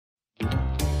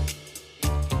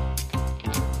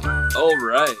All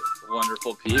right,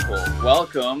 wonderful people.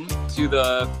 Welcome to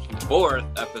the 4th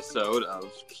episode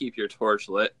of Keep Your Torch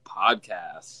Lit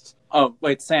podcast. Oh,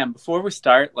 wait, Sam, before we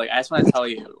start, I just want to tell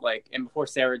you, and before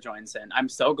Sarah joins in, I'm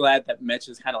so glad that Mitch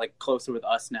is kind of, closer with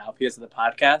us now because of the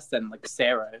podcast than,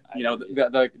 Sarah,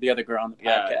 the other girl on the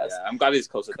podcast. Yeah, I'm glad he's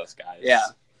close with us guys. Yeah.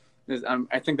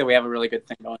 I think that we have a really good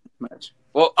thing going with Mitch.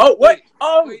 Well, wait!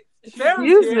 Sarah's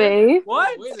Excuse here. me.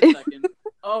 What? Wait a second.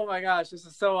 Oh, my gosh, this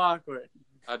is so awkward.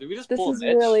 Did we just This pull is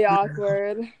Mitch? really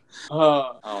awkward.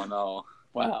 Oh, no.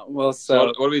 Wow. Well, So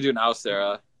what do we do now,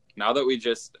 Sarah? Now that we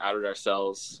just outed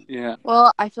ourselves. Yeah.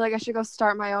 Well, I feel like I should go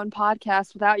start my own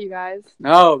podcast without you guys.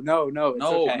 No, it's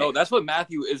okay. No, that's what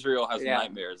Matthew Israel has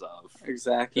nightmares of.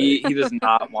 Exactly. He does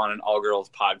not want an all-girls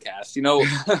podcast. You know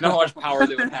how much power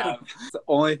they would have. It's the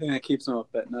only thing that keeps him up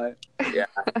at night. Yeah.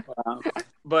 Wow.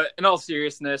 But in all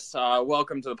seriousness,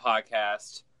 welcome to the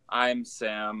podcast. I'm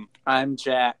Sam. I'm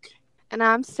Jack. And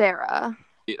I'm Sarah.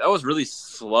 That was really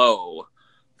slow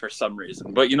for some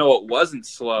reason. But you know what wasn't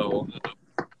slow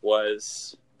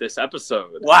was this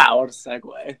episode. Wow, what a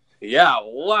segue. Yeah,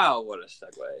 wow, what a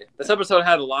segue. This episode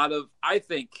had a lot of, I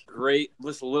think, great,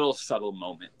 just little subtle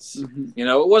moments. Mm-hmm. You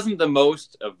know, it wasn't the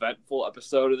most eventful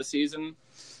episode of the season,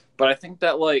 but I think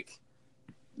that,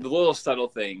 the little subtle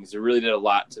things really did a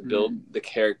lot to build the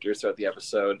characters throughout the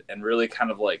episode and really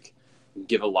kind of,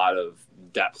 give a lot of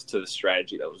depth to the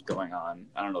strategy that was going on.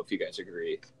 I don't know if you guys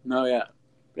agree. No, yeah.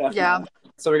 Definitely. Yeah.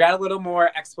 So we got a little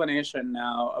more explanation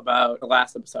now about the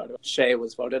last episode. Shay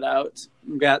was voted out.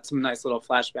 We got some nice little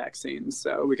flashback scenes,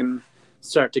 so we can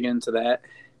start to get into that.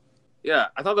 Yeah,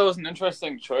 I thought that was an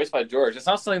interesting choice by George. It's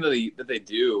not something that they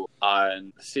do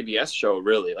on the CBS show,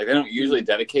 really. They don't usually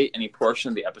dedicate any portion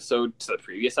of the episode to the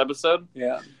previous episode.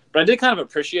 Yeah. But I did kind of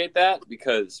appreciate that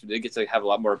because we did get to have a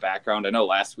lot more background. I know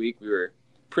last week we were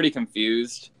pretty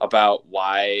confused about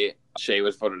why Shay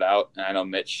was voted out, and I know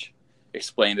Mitch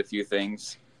explained a few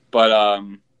things. But,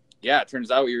 it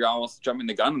turns out we were almost jumping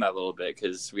the gun on that a little bit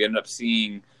because we ended up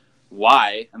seeing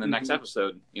why in the next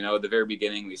episode. At the very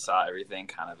beginning, we saw everything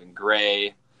kind of in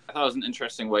gray. I thought it was an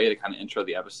interesting way to kind of intro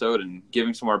the episode and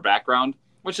giving some more background,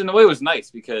 which in a way was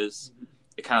nice because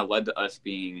it kind of led to us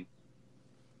being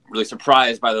really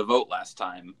surprised by the vote last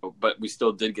time, but we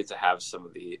still did get to have some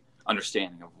of the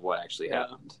understanding of what actually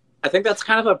happened. I think that's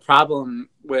kind of a problem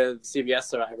with CBS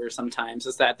Survivor sometimes,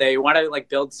 is that they want to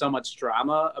build so much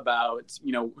drama about,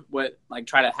 what,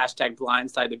 try to hashtag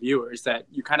blindside the viewers that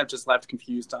you kind of just left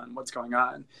confused on what's going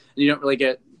on. And you don't really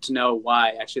get to know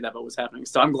why actually that vote was happening.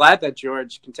 So I'm glad that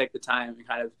George can take the time and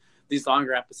kind of these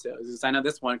longer episodes, because I know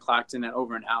this one clocked in at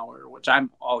over an hour, which I'm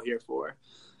all here for.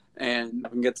 And I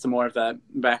can get some more of that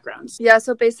background. Yeah,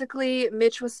 so basically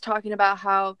Mitch was talking about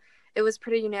how it was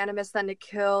pretty unanimous that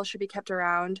Nikhil should be kept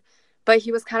around, but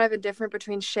he was kind of indifferent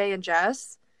between Shay and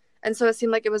Jess. And so it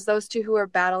seemed like it was those two who were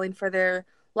battling for their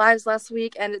lives last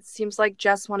week, and it seems like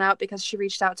Jess won out because she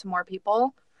reached out to more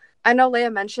people. I know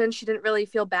Leia mentioned she didn't really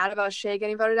feel bad about Shay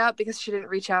getting voted out because she didn't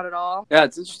reach out at all. Yeah,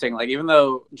 it's interesting. Even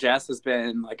though Jess has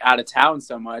been out of town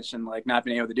so much and not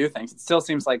being able to do things, it still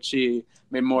seems like she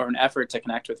made more of an effort to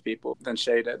connect with people than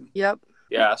Shay did. Yep.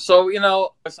 Yeah, so, I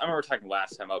remember talking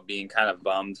last time about being kind of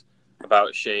bummed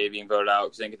about Shay being voted out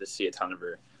because I didn't get to see a ton of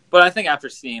her. But I think after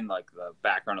seeing, the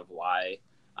background of why,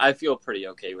 I feel pretty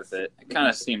okay with it. It kind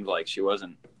of seemed like she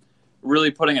wasn't really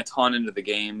putting a ton into the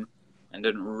game and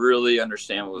didn't really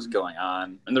understand what was going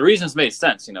on. And the reasons made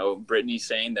sense. Brittany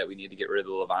saying that we need to get rid of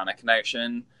the Levana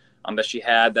connection that she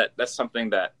had. That's something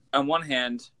that, on one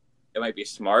hand, it might be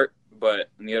smart,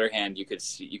 but on the other hand, you could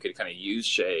kind of use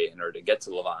Shay in order to get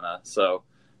to Levana. So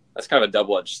that's kind of a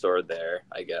double-edged sword there,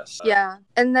 I guess. Yeah.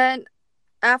 And then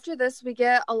after this, we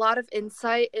get a lot of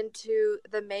insight into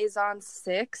the Maison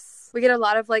 6. We get a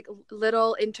lot of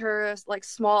little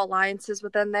small alliances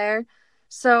within there.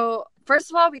 So first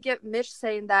of all, we get Mitch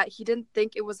saying that he didn't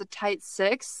think it was a tight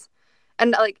 6.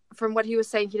 And from what he was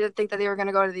saying, he didn't think that they were going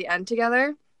to go to the end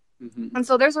together. Mm-hmm. And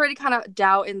so there's already kind of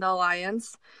doubt in the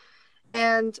alliance.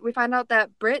 And we find out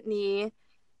that Brittany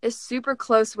is super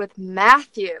close with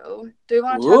Matthew. Do we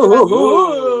want to talk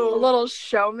about a little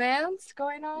showmance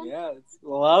going on? Yeah,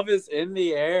 love is in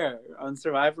the air on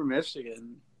Survivor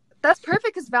Michigan. That's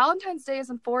perfect because Valentine's Day is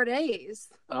in 4 days.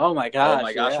 Oh my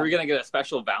gosh! Yeah. Are we gonna get a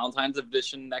special Valentine's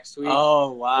edition next week?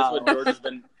 Oh wow!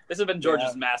 This has been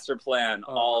George's master plan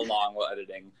all along while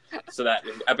editing, so that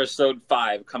episode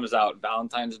 5 comes out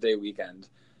Valentine's Day weekend.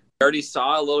 We already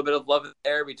saw a little bit of love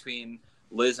there between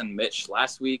Liz and Mitch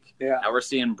last week. Yeah. Now we're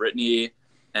seeing Brittany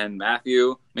and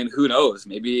Matthew. I mean, who knows?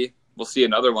 Maybe we'll see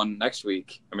another one next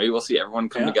week, or maybe we'll see everyone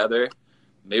come together.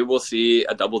 Maybe we'll see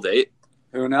a double date.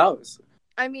 Who knows?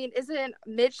 I mean, isn't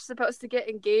Mitch supposed to get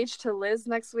engaged to Liz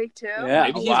next week too? Yeah.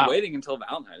 Maybe he's wow. waiting until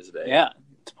Valentine's Day. Yeah,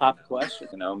 it's a pop question.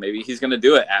 You know, maybe he's going to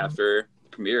do it after the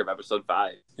premiere of episode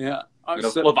 5. Yeah. You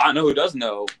know, Lavana, who does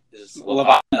know, is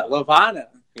Lavana.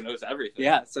 Who knows everything.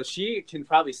 Yeah, so she can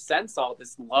probably sense all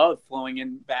this love flowing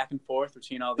in back and forth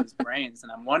between all these brains,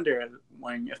 and I'm wondering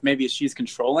if maybe she's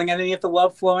controlling any of the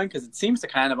love flowing, because it seems to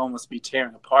kind of almost be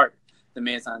tearing apart the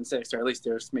Maison 6, or at least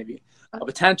there's maybe a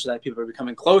potential that people are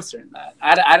becoming closer in that.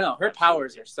 I don't know. Her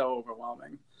powers are so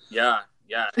overwhelming. Yeah.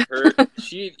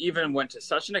 She even went to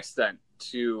such an extent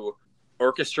to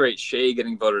orchestrate Shay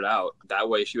getting voted out. That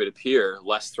way she would appear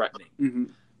less threatening. Mm-hmm.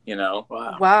 You know?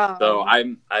 Wow. So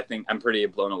I think I'm pretty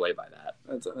blown away by that.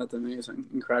 That's amazing.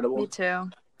 Incredible. Me too.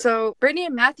 So Brittany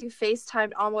and Matthew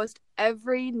FaceTimed almost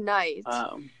every night.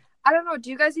 Wow. I don't know.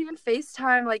 Do you guys even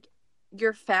FaceTime like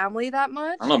your family that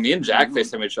much? I don't know. Me and Jack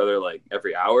FaceTime each other like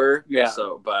every hour. Yeah.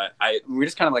 So, but we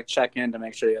just kind of like check in to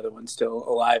make sure the other one's still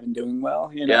alive and doing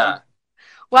well. You know? Yeah.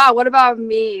 Wow. What about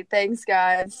me? Thanks,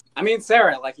 guys. I mean,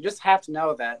 Sarah, like you just have to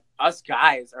know that us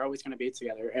guys are always going to be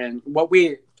together, and what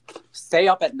we stay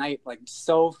up at night like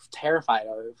so terrified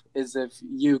of is if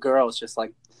you girls just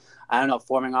like, I don't know,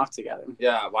 forming off together.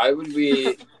 Yeah, why would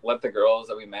we let the girls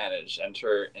that we manage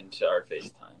enter into our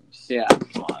FaceTimes? Yeah.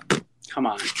 Come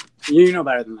on. You know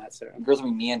better than that, Sarah. Girls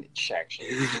we manage, actually.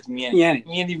 It's Manage.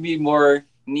 me and you be more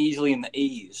easily in the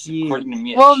A's, according to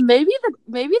me. Well, maybe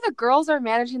the girls are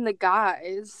managing the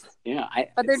guys. Yeah,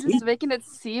 but they're just making it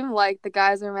seem like the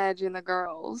guys are managing the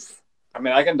girls. I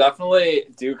mean, I can definitely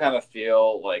do kind of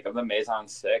feel like of the Maison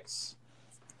 6,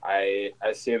 I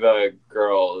see the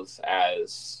girls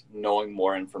as knowing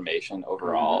more information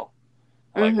overall.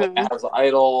 Mm-hmm. Like Liz has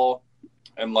Idol,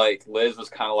 and like Liz was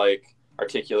kind of like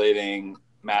articulating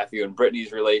Matthew and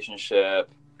Brittany's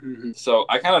relationship. Mm-hmm. So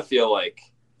I kind of feel like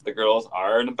the girls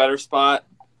are in a better spot.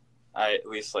 At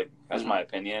least like that's my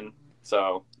opinion.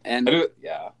 So and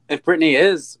if Brittany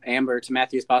is Amber to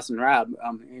Matthew's Boston Rob,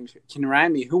 can you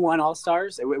remind me who won All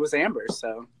Stars? It was Amber.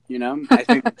 So you know, I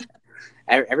think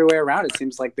everywhere around it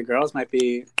seems like the girls might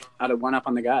be out of one up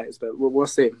on the guys, but we'll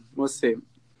see. We'll see.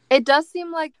 It does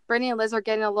seem like Brittany and Liz are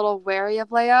getting a little wary of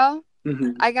Leia.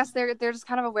 Mm-hmm. I guess they're just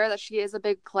kind of aware that she is a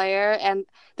big player, and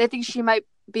they think she might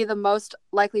be the most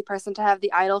likely person to have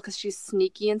the idol because she's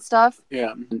sneaky and stuff.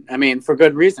 Yeah, I mean, for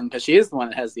good reason, because she is the one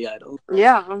that has the idol.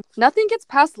 Yeah, nothing gets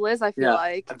past Liz, I feel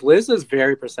like. Liz is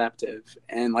very perceptive,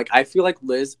 and like I feel like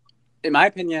Liz, in my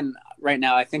opinion, right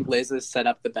now, I think Liz is set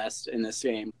up the best in this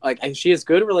game. Like she has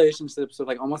good relationships with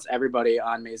like almost everybody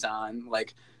on Maison.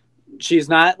 Like she's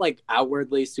not like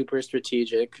outwardly super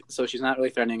strategic, so she's not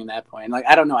really threatening in that point. Like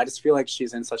I don't know, I just feel like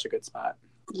she's in such a good spot.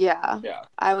 Yeah,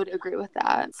 I would agree with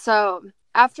that. So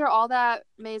after all that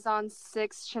Maison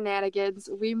 6 shenanigans,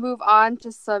 we move on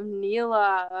to some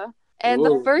Neela. And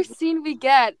the first scene we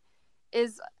get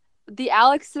is the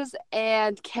Alexes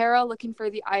and Kara looking for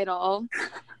the idol.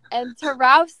 And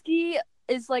Tarowski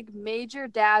is like major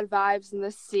dad vibes in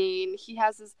this scene. He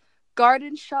has his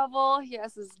garden shovel, he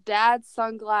has his dad's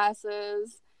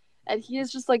sunglasses, and he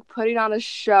is just like putting on a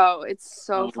show. It's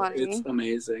so funny. It's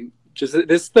amazing. Just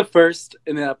this is the first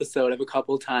in the episode of a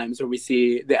couple of times where we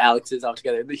see the Alexes all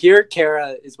together. Here,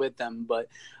 Kara is with them, but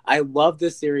I love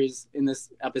this series in this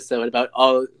episode about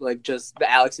all like just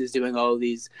the Alexes doing all of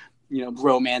these, you know,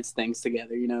 romance things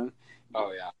together. You know.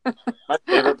 Oh yeah, my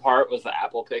favorite part was the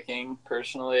apple picking.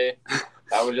 Personally,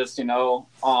 that was just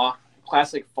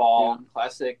classic fall,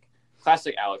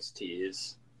 classic Alex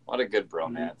tease. What a good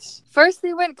bromance. First,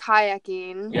 they went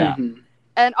kayaking. Yeah. Mm-hmm.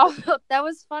 And also, that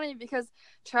was funny because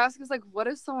Tarowski was like, what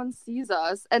if someone sees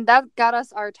us? And that got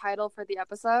us our title for the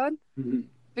episode. Mm-hmm.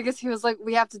 Because he was like,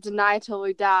 we have to deny till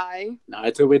we die. No,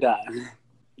 until we die.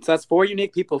 So that's 4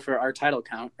 unique people for our title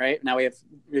count, right? Now we have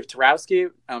Tarowski.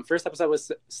 First episode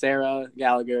was Sarah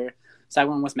Gallagher.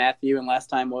 Second one was Matthew, and last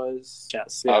time was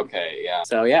Jess. Yeah. Okay, yeah.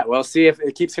 So yeah, we'll see if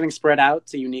it keeps getting spread out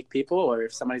to unique people, or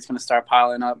if somebody's going to start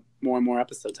piling up more and more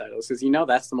episode titles, because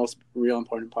that's the most real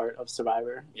important part of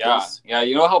Survivor. Yeah.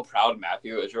 You know how proud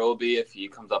Matthew Israel will be if he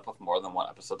comes up with more than one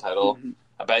episode title. Mm-hmm.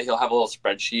 I bet he'll have a little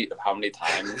spreadsheet of how many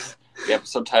times the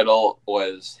episode title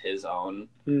was his own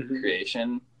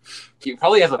creation. He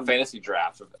probably has a fantasy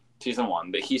draft of season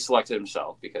 1 that he selected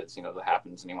himself because that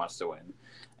happens and he wants to win.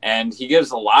 And he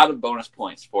gives a lot of bonus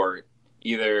points for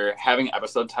either having an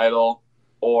episode title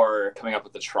or coming up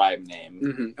with the tribe name.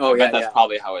 Mm-hmm. Oh, yeah, that's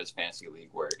probably how his fantasy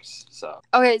league works. So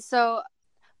okay, so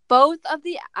both of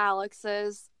the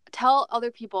Alexes tell other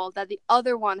people that the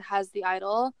other one has the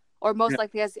idol, or most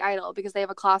likely has the idol, because they have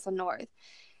a class on North.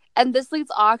 And this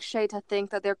leads Akshay to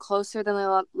think that they're closer than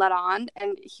they let on.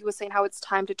 And he was saying how it's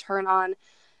time to turn on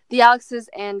the Alexes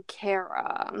and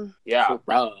Kara. Yeah,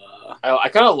 Bruh. I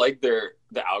kind of like the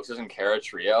Alexes and Kara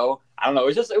trio. I don't know.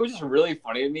 It was just really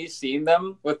funny to me seeing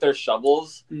them with their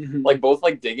shovels, like both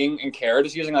like digging, and Kara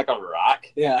just using like a rock.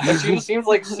 Yeah. Like she just seems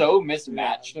like so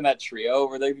mismatched in that trio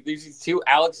where these two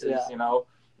Alexes, you know,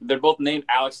 they're both named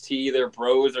Alex T. They're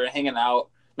bros. They're hanging out.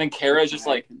 Then Kara's just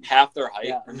like half their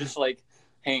height and just like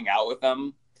hanging out with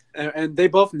them. And they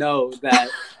both know that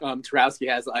Tarowski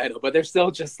has an idol, but they're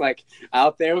still just like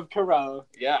out there with Kara.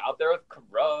 Yeah, out there with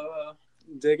Kara.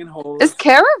 Digging holes. Is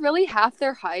Kara really half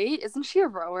their height? Isn't she a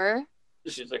rower?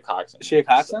 She's a coxswain. Is she a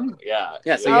coxswain? So, yeah.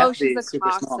 Yeah, so you have to she's be a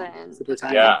super small. coxswain. Super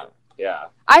tiny. Yeah.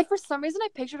 For some reason I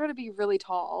pictured her to be really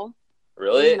tall.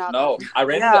 Really? Not No. I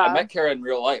met Kara in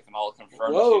real life, and I'll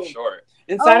confirm that she's short.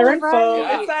 Insider info. Right.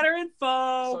 Yeah. Insider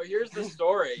info. So here's the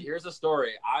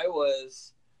story. I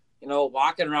was,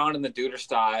 walking around in the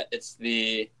Duderstadt. It's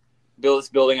this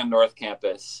building on North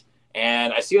Campus,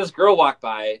 and I see this girl walk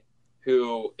by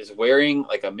who is wearing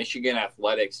like a Michigan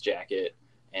Athletics jacket,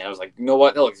 and I was like, you know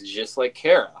what? That looks just like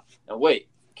Kara. And wait,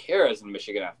 Kara's in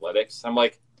Michigan Athletics. I'm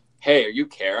like, hey, are you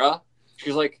Kara?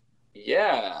 She's like,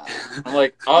 yeah. I'm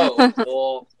like, oh,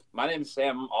 well, my name's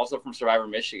Sam. I'm also from Survivor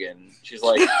Michigan. She's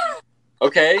like,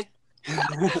 okay,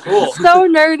 cool. So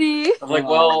nerdy. I'm like,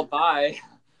 well, bye.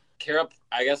 Kara,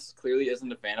 I guess, clearly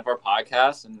isn't a fan of our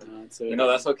podcast, and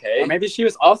that's okay. Or maybe she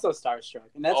was also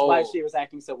starstruck, and that's why she was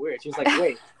acting so weird. She was like,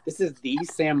 wait, this is the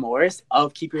Sam Morris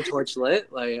of Keep Your Torch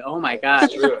Lit? Like, oh my gosh.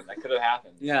 That's true. That could have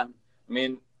happened. Yeah. I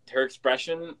mean, her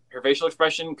facial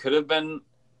expression could have been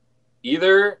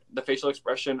either the facial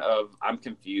expression of I'm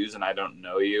confused and I don't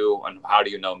know you, and how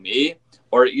do you know me?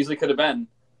 Or it easily could have been,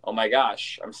 oh my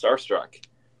gosh, I'm starstruck.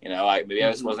 I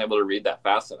just wasn't able to read that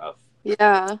fast enough.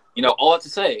 Yeah. All that to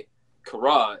say,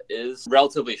 Kara is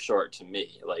relatively short to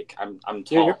me. Like I'm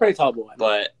tall. You're pretty tall boy.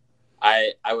 But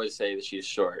I would say that she's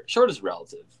short. Short is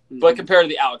relative. But compared to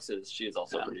the Alexes, she's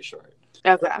also pretty short.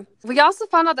 Okay. We also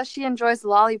found out that she enjoys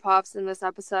lollipops in this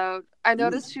episode. I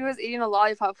noticed she was eating a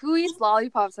lollipop. Who eats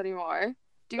lollipops anymore?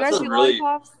 Do you guys eat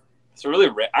lollipops? It's really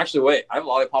actually, wait, I have a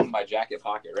lollipop in my jacket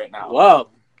pocket right now. Whoa.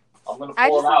 I'm gonna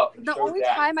pull it out. The only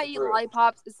time I eat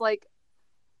lollipops is like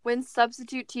when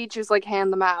substitute teachers like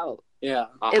hand them out. Yeah.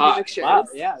 In the pictures. Wow.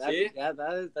 Yeah.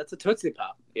 That's a Tootsie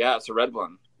Pop. Yeah, it's a red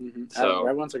one. Mm-hmm. So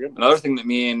red ones are good. Another thing that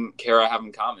me and Kara have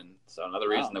in common. So another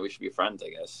reason that we should be friends, I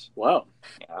guess. Whoa.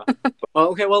 Yeah.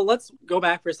 Okay. Well, let's go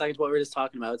back for a second to what we were just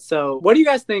talking about. So, what do you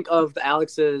guys think of the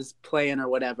Alex's plan or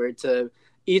whatever to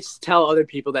each tell other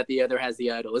people that the other has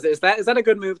the idol? Is that a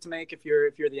good move to make if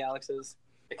you're the Alexes?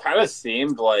 It kind of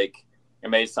seemed like it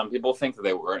made some people think that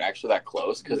they weren't actually that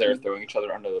close because they were throwing each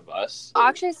other under the bus.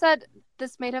 Akshay said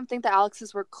this made him think the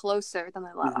Alexes were closer than they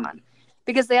let on.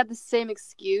 Because they had the same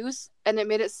excuse, and it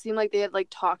made it seem like they had like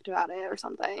talked about it or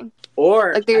something.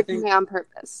 Or like they were doing it on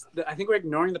purpose. I think we're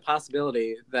ignoring the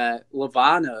possibility that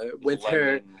Levana, with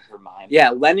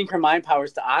lending her mind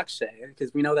powers to Akshay,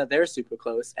 because we know that they're super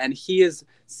close, and he is,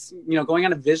 going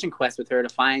on a vision quest with her to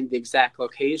find the exact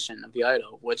location of the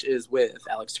idol, which is with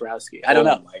Alex Tarowski. I don't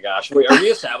know. Oh my gosh! Wait, are we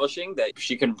establishing that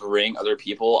she can bring other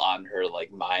people on her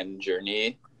like mind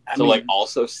journey to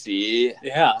also see?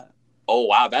 Yeah. Oh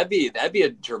wow, that'd be a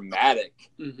dramatic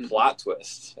plot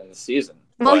twist in the season.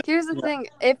 Well, here's the thing: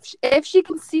 if she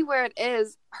can see where it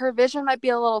is, her vision might be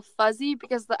a little fuzzy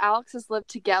because the Alexes live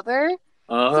together.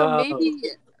 So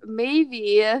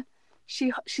maybe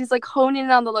she's like honing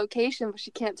in on the location, but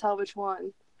she can't tell which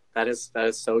one. That is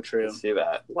so true. I see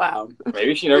that? Wow.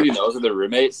 Maybe she already knows of the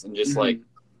roommates and just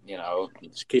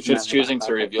she's choosing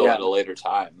to reveal at a later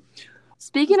time.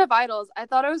 Speaking of idols, I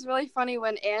thought it was really funny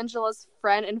when Angela's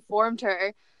friend informed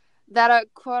her that a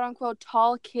quote-unquote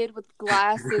tall kid with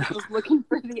glasses was looking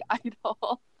for the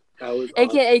idol. That was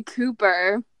AKA awesome.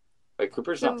 Cooper. Wait,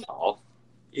 Cooper's not tall.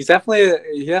 He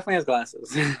definitely has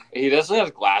glasses. He definitely has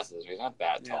glasses. He's not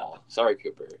that tall. Sorry,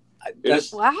 Cooper.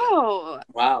 Wow.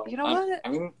 You know what? I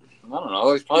mean, I don't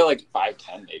know. He's probably like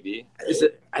 5'10", maybe.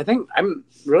 I think I'm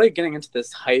really getting into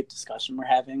this height discussion we're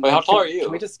having. Wait, how tall are you?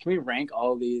 Can we rank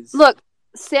all these? Look,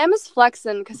 Sam is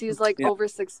flexing because he's like over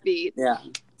 6 feet. Yeah.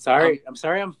 Sorry. I'm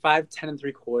sorry. I'm 5'10" and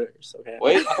 3/4. Okay.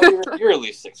 Wait, you're at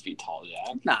least 6 feet tall,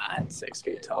 Jack. Not 6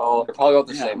 feet tall. Oh, you're probably about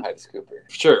the same height as Cooper.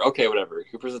 Sure. Okay. Whatever.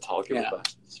 Cooper's a tall kid,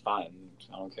 but it's fine.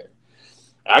 I don't care.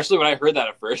 Actually, when I heard that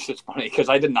at first, it's funny because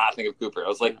I did not think of Cooper. I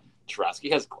was like,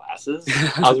 Tarowski has glasses?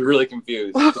 I was really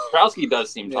confused. Tarowski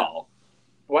does seem tall.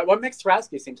 What makes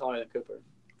Tarowski seem taller than Cooper?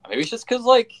 Maybe it's just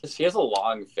because he has a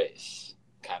long face,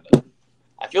 kind of.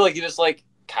 I feel like he just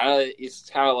he's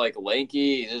kind of like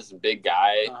lanky. He's just a big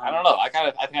guy. I don't know. I kind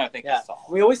of think that's all.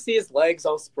 We always see his legs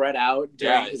all spread out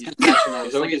during his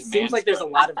confessionals. Like, it seems like there's a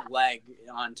lot of leg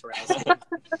on Tarowski.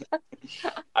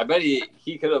 I bet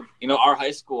he could have. Our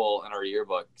high school and our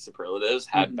yearbook superlatives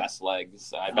had best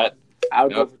legs. I bet. I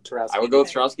would go with Tarowski. I would go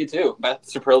with Tarowski too.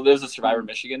 Best superlatives of Survivor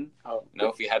Michigan. Oh,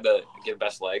 if we had to give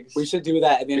best legs, we should do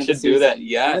that at the end of the season. We should do that.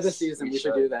 Yes, end of the season, we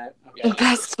should do that. Okay.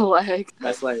 Best leg.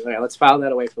 Best leg. Okay, let's file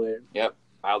that away for later. Yep,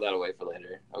 file that away for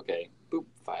later. Okay, boop,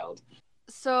 filed.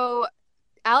 So,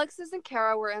 Alexis and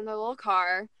Kara were in their little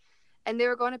car, and they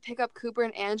were going to pick up Cooper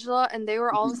and Angela, and they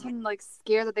were all of a sudden like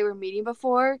scared that they were meeting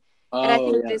before. And I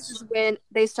think this is when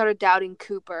they started doubting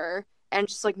Cooper and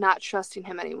just like not trusting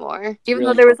him anymore, even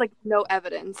though there was like no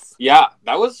evidence. Yeah,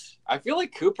 I feel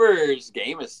like Cooper's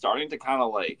game is starting to kind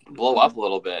of like blow up a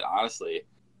little bit, honestly.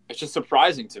 It's just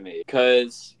surprising to me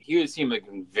because he seemed like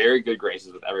in very good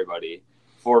graces with everybody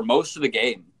for most of the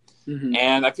game. Mm-hmm.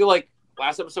 And I feel like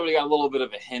last episode we got a little bit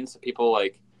of a hint of people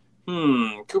like,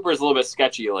 Cooper's a little bit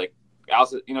sketchy. Like,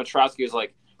 Tarowski was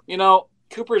like,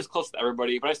 Cooper is close to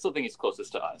everybody, but I still think he's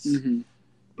closest to us. Mm-hmm.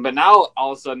 But now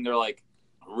all of a sudden they're like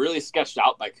really sketched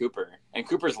out by Cooper, and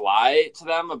Cooper's lie to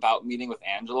them about meeting with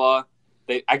Angela.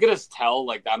 I could just tell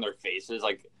like on their faces,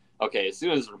 like, okay, as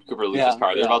soon as Cooper leaves his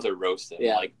car, they're about to roast him.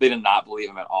 Yeah. Like they did not believe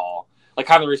him at all. Like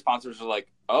kind of the responses were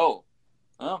like, oh,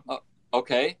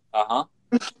 okay, all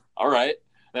right.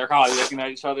 They're kind of looking at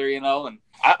each other, And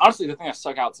honestly, the thing that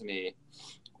stuck out to me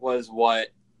was what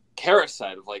Kara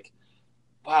said, like,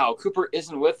 wow, Cooper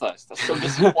isn't with us. That's so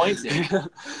disappointing.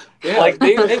 Like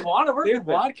they want to work. They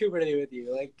want Cooper to be with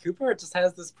you. Like Cooper just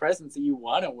has this presence that you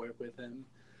want to work with him.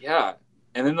 Yeah,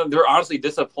 and then they're honestly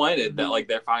disappointed that like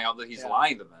they're finding out that he's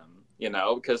lying to them.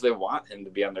 Because they want him to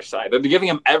be on their side. They're giving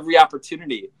him every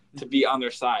opportunity to be on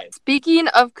their side. Speaking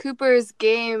of Cooper's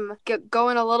game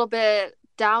going a little bit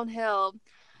downhill,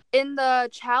 in the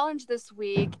challenge this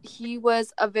week, he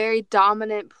was a very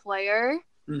dominant player.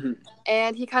 Mm-hmm.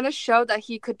 And he kind of showed that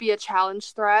he could be a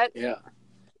challenge threat. Yeah.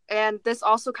 And this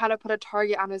also kind of put a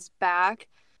target on his back.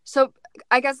 So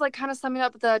I guess like kind of summing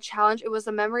up the challenge, it was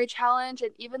a memory challenge.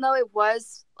 And even though it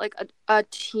was like a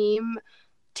team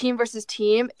versus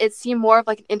team, it seemed more of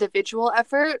like an individual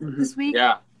effort this week.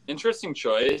 Yeah. Interesting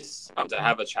choice to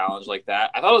have a challenge like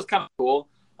that. I thought it was kind of cool.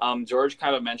 George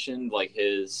kind of mentioned like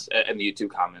his, in the YouTube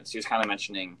comments, he was kind of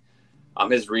mentioning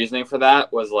his reasoning for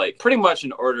that was like pretty much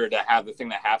in order to have the thing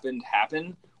that happened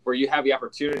happen, where you have the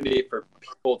opportunity for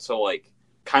people to like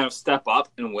kind of step up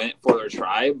and win it for their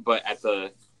tribe, but at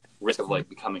the risk of like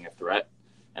becoming a threat.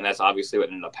 And that's obviously what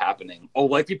ended up happening. Oh,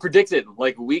 like we predicted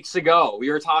like weeks ago, we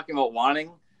were talking about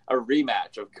wanting a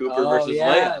rematch of Cooper versus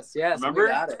Leia. Yes, remember? We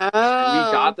got it. And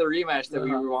we got the rematch that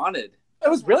we wanted. It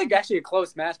was really actually a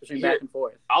close match between back and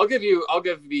forth. I'll give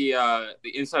the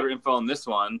insider info on this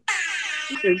one.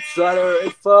 Insider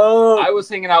info. I was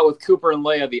hanging out with Cooper and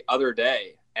Leia the other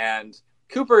day, and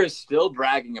Cooper is still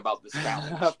bragging about this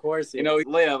challenge. Of course.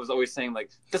 Leia was always saying,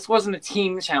 like, this wasn't a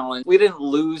team challenge. We didn't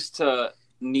lose to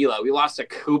Neela. We lost to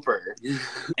Cooper.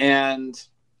 And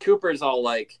Cooper's all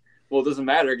like, well, it doesn't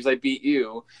matter because I beat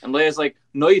you. And Leia's like,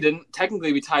 no, you didn't.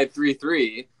 Technically, we tied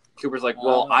 3-3. Cooper's like,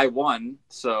 well, I won.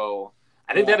 So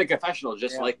I think they had a confessional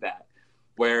just like that,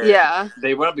 where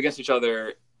they went up against each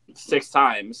other 6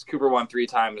 times. Cooper won 3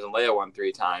 times and Leia won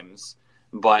 3 times,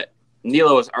 but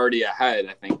Neela was already ahead,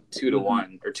 I think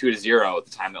 2-1 or 2-0 at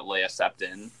the time that Leia stepped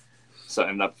in, so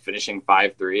ended up finishing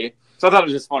 5-3. So I thought it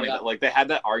was just funny that like they had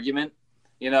that argument,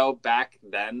 back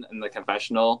then in the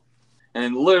confessional, and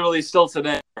then literally still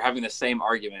today we're having the same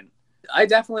argument. I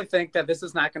definitely think that this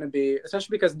is not going to be,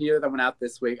 especially because neither of them went out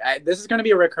this week. This is going to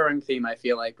be a recurring theme, I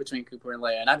feel like, between Cooper and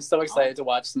Leia, and I'm so excited to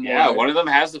watch some more. Yeah, one of them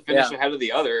has to finish ahead of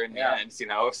the other in the end,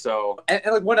 so. And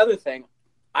like one other thing,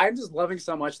 I'm just loving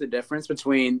so much the difference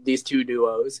between these two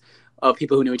duos of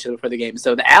people who knew each other for the game.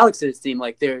 So the Alexes seem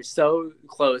like they're so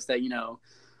close that,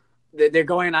 they're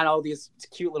going on all these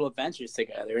cute little adventures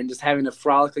together and just having a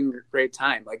frolicking great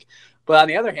time. Like, but on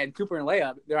the other hand, Cooper and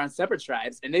Leia, they're on separate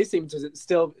tribes, and they seem to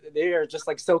still, they are just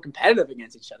like so competitive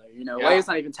against each other. Leia's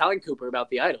not even telling Cooper about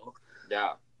the idol.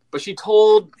 Yeah. But she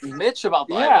told Mitch about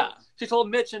the idol. She told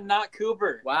Mitch and not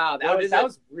Cooper. Wow. That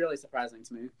was really surprising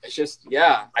to me. It's just,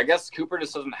 I guess Cooper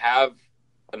just doesn't have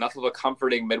enough of a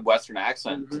comforting Midwestern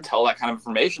accent to tell that kind of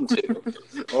information to.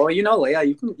 Well, Leia,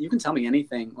 you can tell me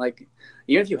anything. Like,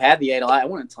 even if you had the idol, I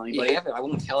wouldn't tell anybody. Yeah, I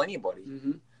wouldn't tell anybody.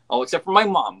 Mm-hmm. Oh, except for my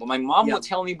mom. But my mom won't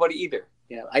tell anybody either.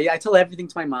 Yeah, I tell everything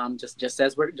to my mom. Just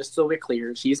so we're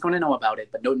clear, she's going to know about it,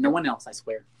 but no one else. I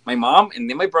swear. My mom, and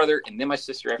then my brother, and then my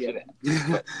sister after that.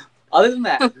 But other than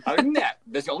that,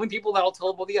 that's the only people that I'll tell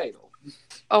about the idol.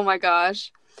 Oh my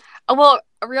gosh. Well,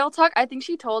 real talk, I think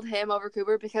she told him over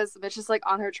Cooper because Mitch is like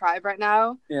on her tribe right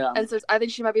now. Yeah. And so I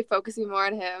think she might be focusing more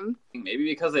on him. Maybe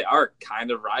because they are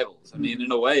kind of rivals. I mean,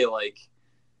 in a way, like,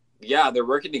 yeah, they're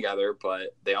working together,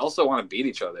 but they also want to beat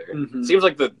each other. Mhm. It seems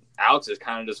like the Alexes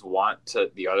kind of just want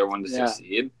the other one to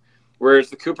succeed,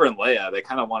 whereas the Cooper and Leia, they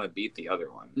kind of want to beat the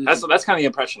other one. Mhm. That's kind of the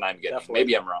impression I'm getting. Definitely.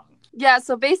 Maybe I'm wrong. Yeah,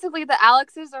 so basically the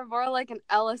Alexes are more like an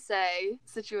LSA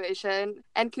situation,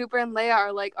 and Cooper and Leia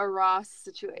are like a Ross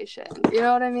situation. You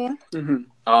know what I mean? Mhm.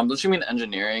 Don't you mean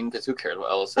engineering? Because who cares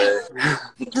what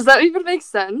LSA? Does that even make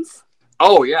sense?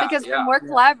 Oh, yeah. Because yeah. they're more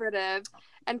collaborative,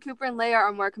 and Cooper and Leia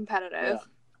are more competitive. Yeah.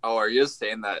 Oh, are you just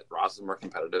saying that Ross is more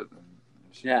competitive?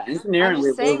 Yeah, engineering. I'm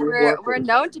just saying we're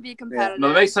known to be Yeah. competitive. No,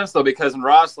 that makes sense though, because in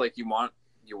Ross, like you want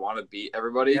to beat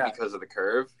everybody Yeah. because of the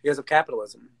curve. because of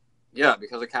capitalism. Yeah,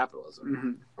 because of capitalism.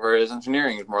 Mm-hmm. Whereas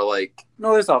engineering is more like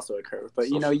No, there's also a curve, but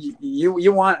you know,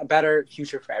 you want a better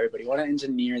future for everybody. You want to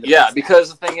engineer the yeah, best because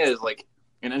the thing is, like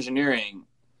in engineering,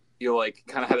 you like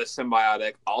kind of have a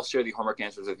symbiotic. I'll share the homework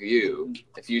answers with you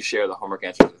if you share the homework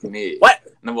answers with me. What?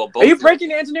 And then we'll both. Are you do it. breaking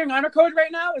the engineering honor code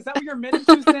right now? Is that what you're admitting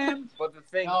to, Sam? But the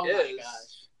thing Oh is, my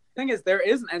gosh. Thing is, there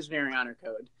is an engineering honor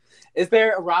code. Is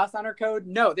there a Ross honor code?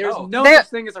 No, there's no There- such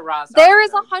thing as a Ross. There honor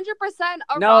is code. 100%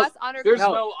 a No, Ross honor there's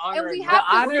code. no honor. And we in have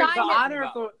Ross. to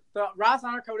sign the Ross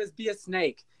honor code is be a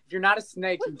snake. If you're not a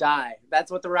snake, you die. That's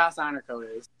what the Ross honor code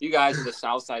is. You guys are the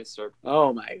Southside Circle.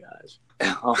 Oh my gosh.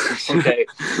 Okay,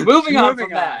 moving on from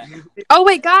that. Oh,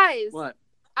 wait, guys. What?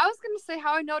 I was going to say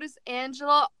how I noticed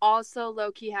Angela also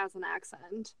low-key has an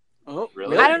accent. Oh,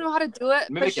 Really? I don't know how to do it,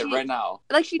 Mimic but she, it right now.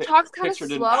 like, she talks kind of Picture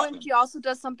didn't slow, happen. and she also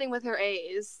does something with her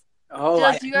A's. Oh,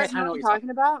 Do you guys know what I'm talking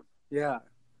about? Yeah.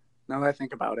 Now that I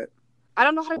think about it. I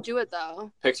don't know how to do it,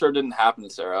 though. Pixar didn't happen,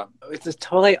 Sarah. It's just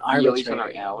totally Feel each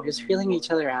arbitrary. other out. We're just feeling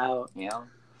each other out. Yeah.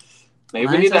 Maybe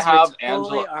we Mine need to says we're have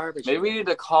totally Angela. arbitrary. Maybe we need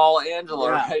to call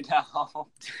Angela Yeah. right now.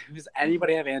 Does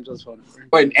anybody have Angela's phone number?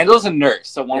 Wait, Angela's a nurse,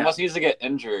 so one of Yeah. us needs to get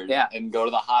injured Yeah. and go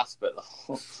to the hospital,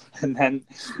 and then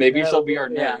maybe Yeah, she'll be our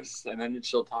yeah. nurse, and then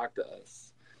she'll talk to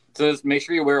us. So just make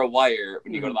sure you wear a wire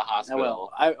when you go to the I hospital.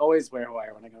 will. I always wear a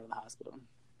wire when I go to the hospital.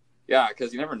 Yeah,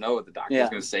 because you never know what the doctor's Yeah.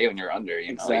 going to say when you're under.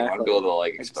 You know, you want Exactly. to be able to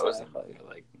like expose Exactly. them,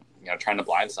 like trying to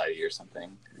blindside you or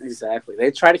something. Exactly. They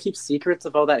try to keep secrets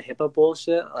of all that HIPAA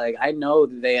bullshit. Like, I know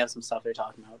that they have some stuff they're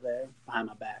talking about there behind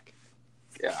my back.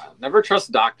 Yeah, never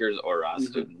trust doctors or Mhm.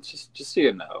 students. Just so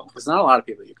you know. There's not a lot of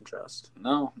people you can trust.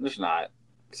 No, there's not.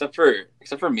 Except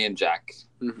for me and Jack.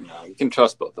 Mhm. You know, you can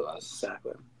trust both of us.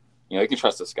 Exactly. You know, you can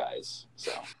trust us guys.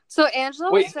 So So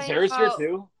Angela wait, was saying Sarah's how... here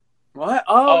too. What?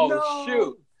 Oh, Oh, no.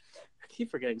 shoot. I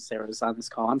keep forgetting Sarah's on this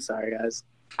call. I'm sorry, guys.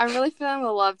 I'm really feeling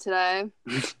the love today.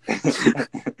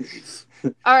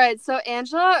 All right, so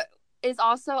Angela is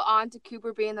also on to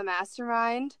Cooper being the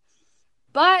mastermind.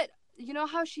 But you know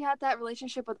how she had that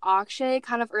relationship with Akshay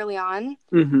kind of early on?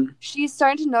 Mm-hmm. She's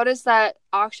starting to notice that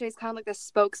Akshay is kind of like the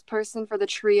spokesperson for the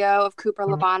trio of Cooper,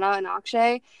 Lavana, and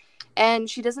Akshay. And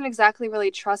she doesn't exactly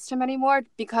really trust him anymore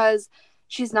because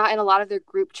she's not in a lot of their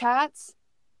group chats.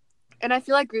 And I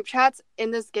feel like group chats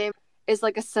in this game is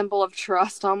like a symbol of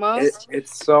trust almost.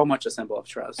 It's so much a symbol of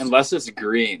trust. Unless it's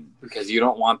green, because you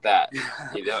don't want that.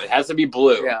 You know, it has to be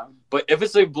blue. Yeah. But if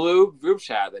it's a blue group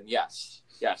chat, then yes,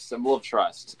 symbol of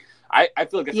trust. I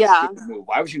feel like it's a stupid move.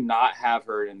 Why would you not have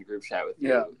her in the group chat with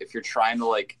you if you're trying to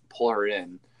like pull her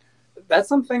in? That's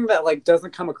something that like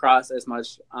doesn't come across as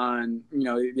much on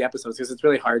the episodes because it's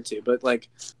really hard to. But like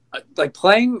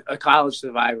playing a college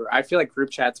survivor, I feel like group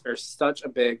chats are such a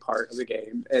big part of the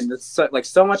game, and it's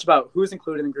so much about who's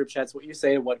included in group chats, what you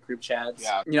say in what group chats,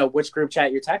 which group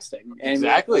chat you're texting, and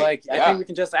exactly. I think we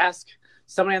can just ask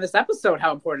somebody on this episode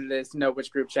how important it is to know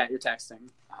which group chat you're texting.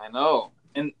 I know,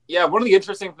 and one of the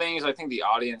interesting things I think the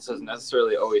audience doesn't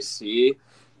necessarily always see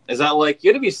is that like you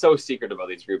have to be so secret about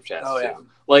these group chats. Oh, too. yeah.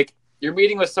 Like you're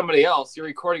meeting with somebody else, you're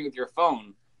recording with your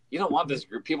phone. You don't want this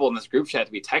group people in this group chat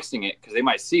to be texting it because they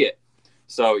might see it.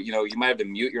 So, you might have to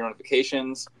mute your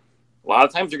notifications. A lot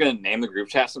of times you're going to name the group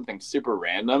chat something super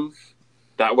random.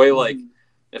 That way, like,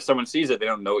 if someone sees it, they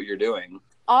don't know what you're doing.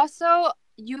 Also,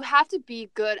 you have to be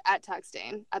good at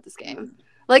texting at this game.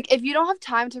 Like, if you don't have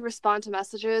time to respond to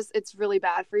messages, it's really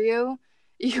bad for you.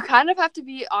 You kind of have to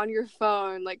be on your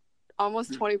phone, like,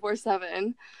 almost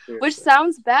 24/7, which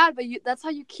sounds bad, but that's how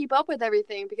you keep up with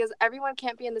everything because everyone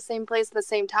can't be in the same place at the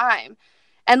same time.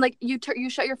 And like you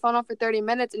shut your phone off for 30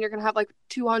 minutes and you're gonna have like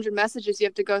 200 messages you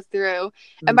have to go through,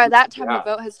 and by that time the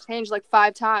vote has changed like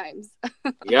 5 times.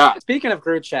 Yeah. Speaking of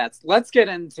group chats, let's get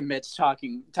into Mitch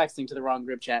texting to the wrong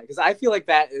group chat because I feel like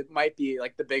that might be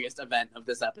like the biggest event of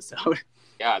this episode.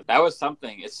 Yeah, that was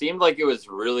something. It seemed like it was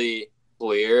really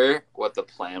clear what the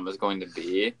plan was going to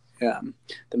be. Yeah.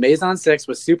 The Maison 6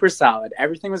 was super solid.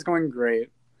 Everything was going great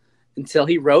until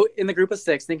he wrote in the group of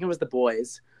 6, thinking it was the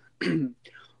boys.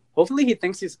 Hopefully he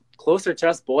thinks he's closer to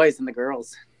us boys than the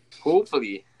girls.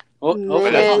 Hopefully.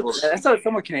 That's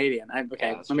somewhat Canadian.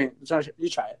 Okay, you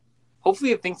try it. Hopefully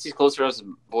he thinks he's closer to us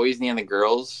boys than the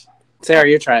girls. Sarah,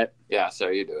 you try it. Yeah,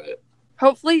 Sarah, you do it.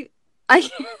 Hopefully, I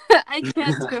can't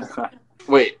do it.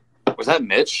 Wait, was that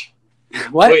Mitch?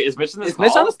 What? Wait, is Mitch in this call?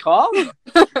 Mitch on this call?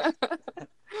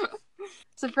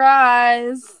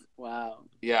 Surprise. Wow.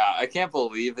 Yeah, I can't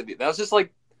believe that was just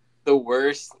like the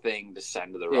worst thing to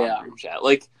send to the wrong group chat.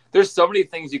 Like, there's so many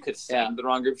things you could send to the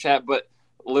wrong group chat, but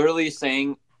literally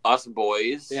saying us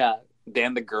boys,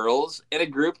 than the girls in a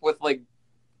group with like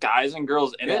guys and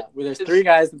girls in it. Where there's 3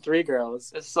 guys and 3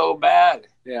 girls. It's so bad.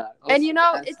 Yeah. And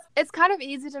it's kind of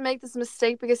easy to make this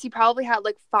mistake because he probably had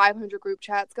like 500 group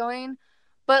chats going,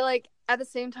 but like at the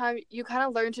same time you kind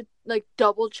of learn to like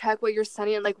double check what you're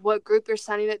sending and like what group you're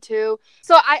sending it to.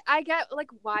 So I get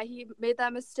like why he made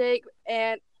that mistake,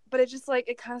 but it just like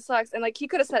it kind of sucks, and like he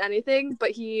could have said anything, but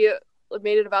he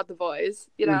made it about the boys,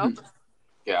 you know? Mm-hmm.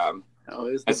 Yeah.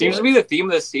 It seems to be the theme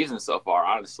of this season so far,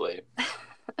 honestly.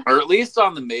 Or at least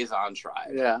on the Maison tribe.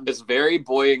 Yeah. It's very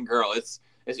boy and girl. It's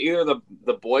either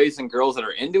the boys and girls that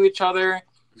are into each other,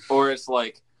 or it's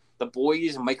like the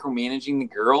boys micromanaging the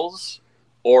girls,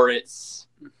 or it's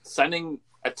sending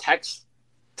a text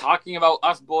talking about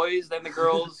us boys then the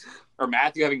girls, or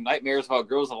Matthew having nightmares about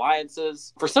girls'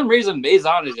 alliances. For some reason,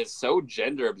 Maison is just so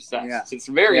gender obsessed. Yeah. It's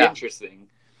very interesting.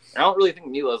 I don't really think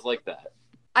Mila's like that.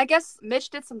 I guess Mitch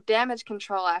did some damage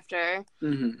control after.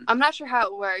 Mm-hmm. I'm not sure how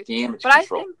it worked. But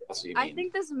I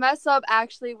think this mess up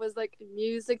actually was like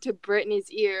music to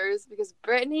Brittany's ears, because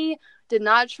Brittany did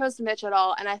not trust Mitch at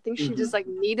all, and I think she just like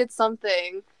needed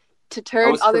something to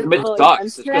turn other people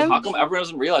against him. How come everyone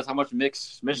doesn't realize how much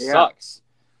Mitch sucks?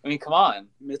 I mean, come on.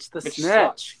 Mitch the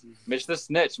snitch. Mitch the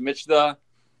snitch. Mitch the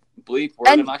bleep word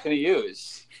I'm not going to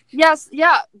use. Yes,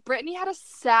 yeah. Brittany had a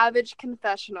savage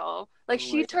confessional. Like,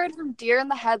 she turned from deer in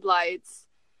the headlights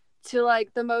to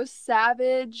like the most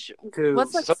savage.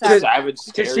 What's like savage?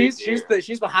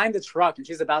 She's behind the truck and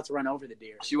she's about to run over the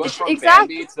deer. She went from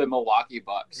Bambi to the Milwaukee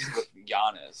Bucks with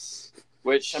Giannis,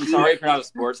 which I'm sorry if you're not a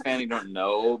sports fan, you don't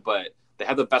know, but they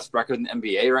have the best record in the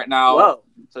NBA right now. Whoa!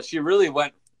 So she really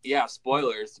went. Yeah,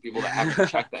 spoilers to people that haven't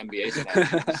checked the NBA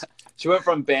standings. She went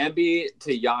from Bambi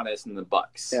to Giannis in the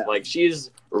Bucks. Yeah. Like,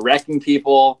 she's wrecking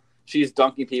people. She's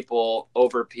dunking people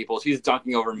over people. She's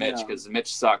dunking over Mitch because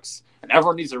Mitch sucks. And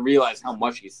everyone needs to realize how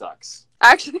much he sucks.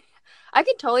 Actually, I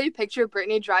can totally picture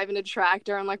Brittany driving a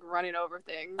tractor and, like, running over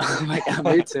things. Oh, my God,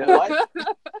 me too. What?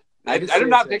 I do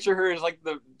not picture her as, like,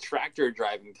 the tractor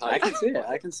driving type. I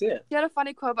can see it. She had a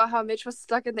funny quote about how Mitch was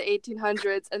stuck in the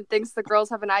 1800s and thinks the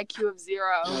girls have an IQ of 0.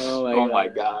 Oh my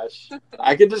gosh.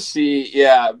 I could just see,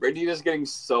 Brittany just getting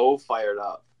so fired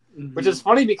up. Mm-hmm. Which is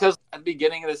funny because at the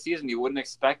beginning of the season, you wouldn't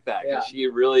expect that. Because she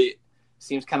really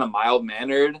seems kind of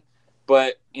mild-mannered.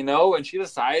 But, you know, when she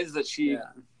decides that she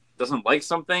doesn't like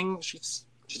something, she's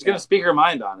going to speak her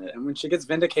mind on it. And when she gets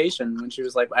vindication, when she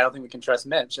was like, I don't think we can trust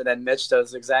Mitch. And then Mitch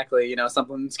does exactly, you know,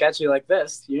 something sketchy like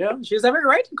this. You know, she has every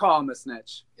right to call him a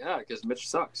snitch. Yeah, because Mitch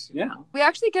sucks. Yeah. We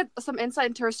actually get some insight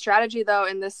into her strategy, though,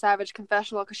 in this Savage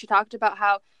confessional, because she talked about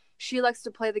how she likes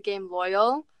to play the game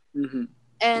loyal. Mm-hmm.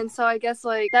 And so I guess,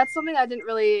 like, that's something I didn't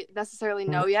really necessarily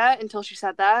know yet until she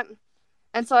said that.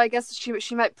 And so I guess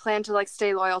she might plan to, like,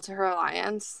 stay loyal to her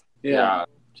alliance. Yeah.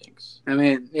 Jinx. I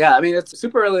mean, it's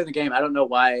super early in the game. I don't know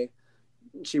why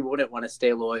she wouldn't want to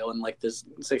stay loyal in like this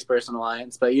 6-person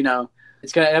alliance, but you know,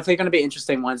 it's definitely going to be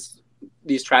interesting once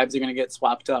these tribes are going to get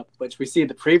swapped up, which we see in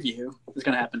the preview is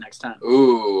going to happen next time.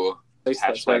 Ooh,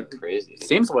 hashtag crazy.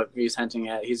 Seems what he's hinting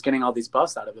at. He's getting all these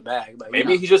buffs out of the bag, but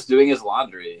maybe he's just doing his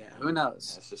laundry. Yeah, who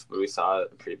knows? That's just what we saw in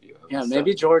the preview. Yeah,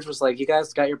 maybe George was like, "You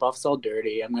guys got your buffs all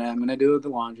dirty. I'm gonna do the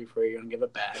laundry for you and give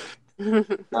it back."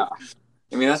 No.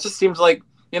 I mean, that just seems like.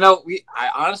 You know, I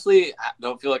honestly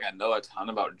don't feel like I know a ton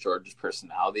about George's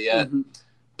personality yet,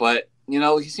 but, you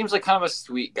know, he seems like kind of a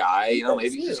sweet guy. You know,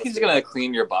 maybe he's going to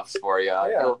clean your buffs for you.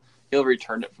 Yeah. He'll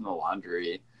return it from the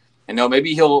laundry. And, you know,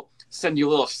 maybe he'll send you a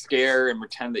little scare and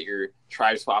pretend that you're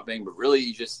tribe swapping, but really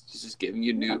he's just giving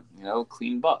you new, you know,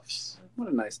 clean buffs. What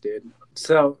a nice dude.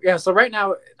 So right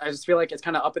now, I just feel like it's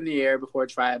kind of up in the air before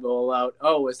Tribe will out.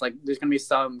 Oh, it's like there's going to be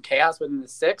some chaos within the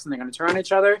 6 and they're going to turn on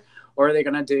each other. Or are they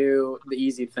going to do the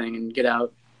easy thing and get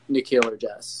out Nikhil or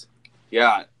Jess?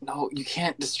 Yeah. No, you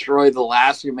can't destroy the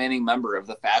last remaining member of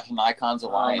the Fashion Icons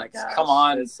Alliance. Oh my gosh, come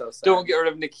on. So don't get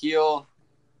rid of Nikhil.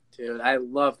 Dude, I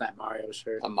love that Mario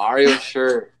shirt. A Mario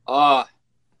shirt. Oh.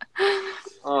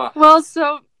 Well,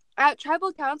 so At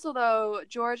tribal council, though,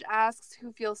 George asks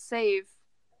who feels safe.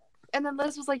 And then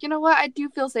Liz was like, you know what? I do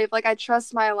feel safe. Like, I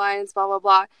trust my alliance, blah, blah,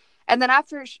 blah. And then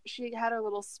after she had her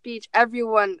little speech,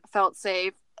 everyone felt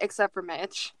safe except for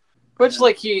Mitch. Which,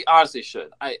 like, he honestly should.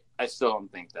 I still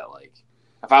don't think that, like,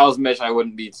 if I was Mitch, I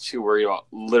wouldn't be too worried about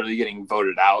literally getting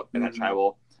voted out in that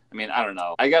tribal. I mean, I don't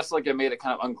know. I guess, like, it made it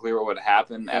kind of unclear what would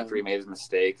happen after he made his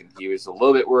mistake, and he was a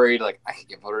little bit worried, like, I could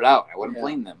get voted out. I wouldn't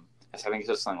blame them. I think it's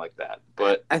just something like that.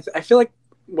 But I feel like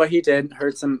what he did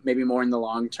hurts him maybe more in the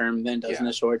long term than it does in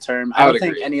the short term. I don't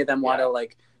think any of them want to,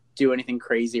 like, do anything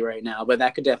crazy right now, but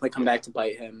that could definitely come back to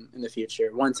bite him in the future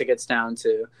once it gets down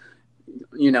to,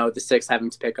 you know, the 6 having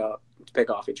to pick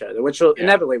off each other, which will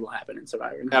inevitably will happen in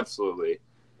Survivor. Absolutely.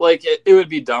 Like, it would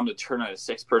be dumb to turn on a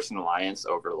 6-person alliance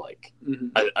over, like,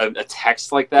 a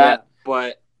text like that,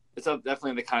 but it's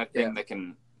definitely the kind of thing that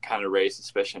can kind of raise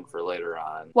suspicion for later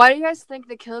on. Why do you guys think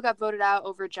Nikhil got voted out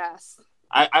over Jess?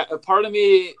 A part of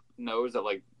me knows that,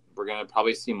 like, we're going to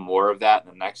probably see more of that in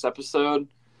the next episode.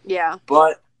 Yeah.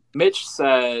 But Mitch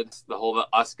said the whole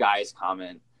us guys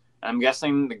comment, and I'm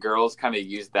guessing the girls kind of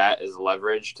used that as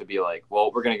leverage to be like,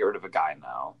 well, we're going to get rid of a guy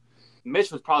now.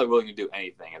 Mitch was probably willing to do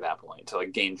anything at that point to,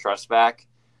 like, gain trust back.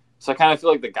 So I kind of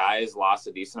feel like the guys lost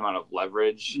a decent amount of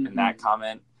leverage in that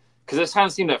comment. Because it kind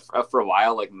of seemed that for a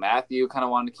while, like, Matthew kind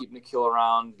of wanted to keep Nikhil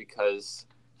around because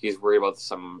he's worried about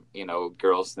some, you know,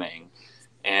 girls thing.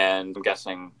 And I'm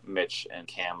guessing Mitch and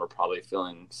Cam are probably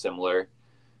feeling similar.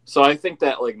 So I think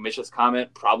that, like, Mitch's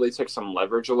comment probably took some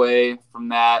leverage away from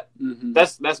that.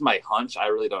 That's my hunch. I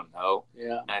really don't know.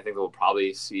 Yeah. And I think we'll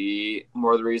probably see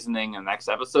more of the reasoning in the next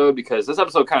episode, because this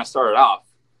episode kind of started off,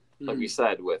 like we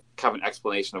said, with kind of an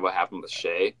explanation of what happened with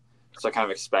Shay. So I kind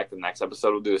of expect the next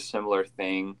episode will do a similar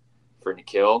thing for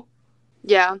Nikhil.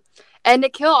 Yeah. And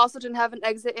Nikhil also didn't have an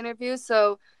exit interview,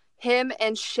 so him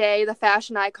and Shay, the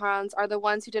fashion icons, are the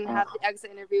ones who didn't have the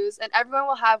exit interviews, and everyone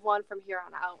will have one from here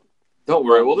on out. Don't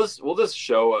worry, we'll just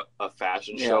show a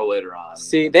fashion show later on.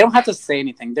 See, they don't have to say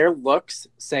anything. Their looks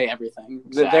say everything.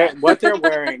 What they're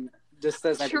wearing just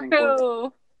says everything.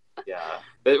 True. Yeah.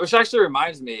 Which actually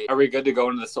reminds me, are we good to go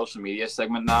into the social media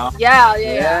segment now?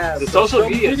 Yeah. The social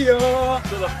media.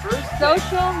 So the first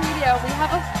social media, we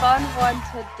have a fun one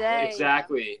today.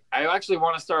 Exactly. I actually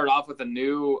want to start off with a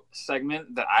new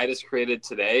segment that I just created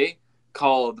today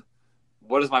called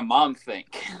 "What Does My Mom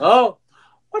Think?" Oh,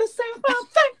 what does my mom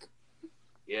think?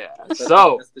 Yeah. That's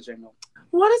the jingle.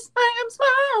 What does Sam's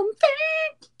mom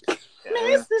think?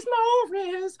 Mrs.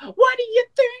 Morris, what are you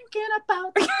thinking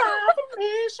about the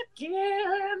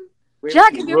Michigan?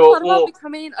 Jack, have you ever thought about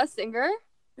becoming a singer?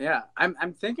 Yeah,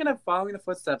 I'm thinking of following the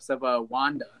footsteps of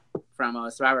Wanda from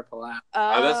Survivor Palau.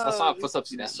 That's not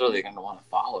footsteps you necessarily going to want to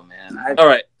follow, man. All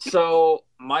right, so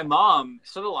my mom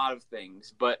said a lot of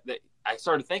things, but I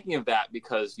started thinking of that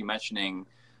because you mentioning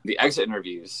the exit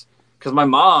interviews. Because my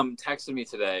mom texted me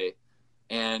today,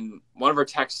 and one of her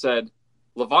texts said,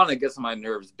 "Lavana gets on my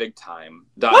nerves big time. ...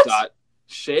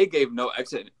 Shay gave no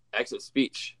exit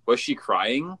speech. Was she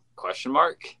crying? ?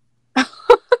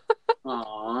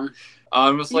 Aww.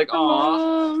 I'm just like,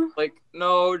 aw. Like,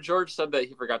 no, George said that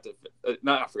he forgot to...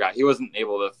 He wasn't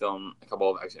able to film a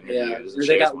couple of exit interviews.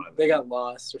 Yeah, they got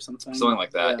lost or something. Something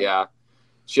like that, yeah.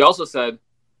 She also said,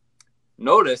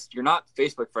 "Noticed you're not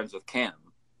Facebook friends with Cam. ...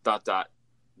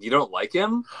 You don't like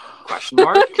him? ?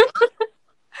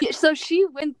 So she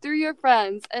went through your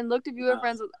friends and looked if you were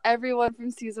friends with everyone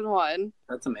from season 1.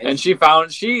 That's amazing. And she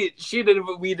found she did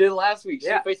what we did last week. She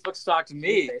Facebook stalked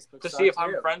me to see if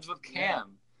I'm friends with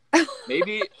Cam. Yeah.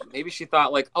 Maybe she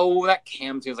thought, like, oh, that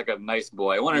Cam seems like a nice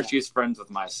boy. I wonder if she's friends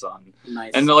with my son.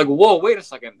 Nice. And they're like, whoa, wait a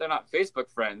second, they're not Facebook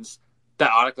friends.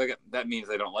 That means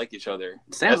they don't like each other.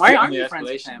 Sam, why aren't you friends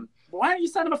with him? Why don't you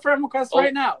send him a friend request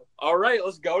right now? All right,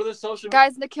 let's go to the social media.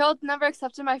 Guys, Nikhil never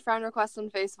accepted my friend request on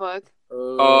Facebook.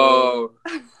 Oh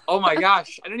my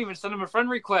gosh. I didn't even send him a friend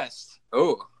request.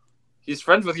 Oh, he's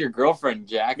friends with your girlfriend,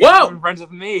 Jack. Whoa! He's friends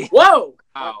with me. Whoa!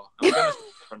 Wow. I'm going to send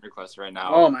a friend request right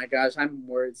now. Oh my gosh, I'm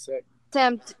worried sick.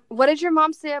 Sam, what did your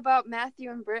mom say about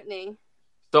Matthew and Brittany?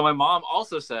 So my mom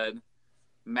also said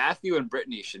Matthew and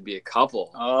Brittany should be a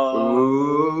couple.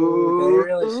 Oh, they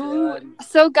really should.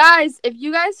 So guys, if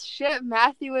you guys ship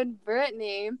Matthew and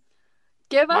Brittany,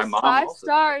 give us 5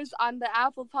 stars on the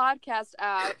Apple Podcast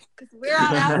app, because we're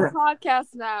on Apple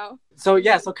Podcast now. So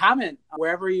comment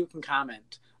wherever you can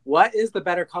comment. What is the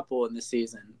better couple in this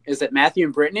season? Is it Matthew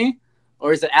and Brittany,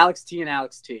 or is it Alex T and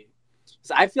Alex T?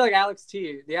 So I feel like the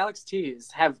Alex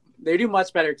T's they do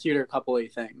much better, cuter couple-y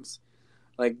things.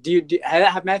 Like, do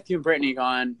have Matthew and Brittany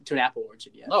gone to an apple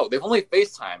orchard yet? No, they've only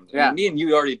FaceTimed. Yeah. Me and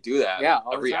you already do that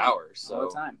every hour. So all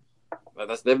the time.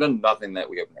 They've done nothing that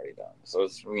we haven't already done. So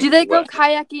do they go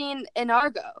kayaking in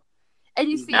Argo? And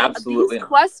you see, Absolutely these not.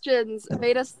 questions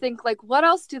made us think, like, what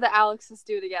else do the Alexes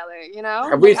do together? You know,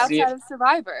 Have we like, seen- outside of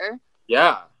Survivor.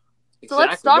 Yeah. So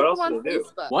let's Exactly. stalk What them else on do they do?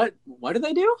 Facebook. What do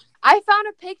they do? I found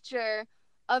a picture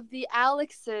of the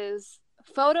Alexes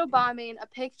photobombing a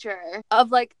picture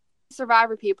of like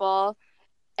Survivor people,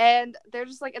 and they're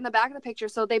just like in the back of the picture.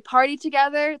 So they party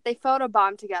together, they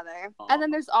photobomb together, and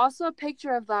then there's also a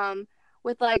picture of them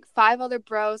with like 5 other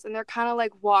bros, and they're kind of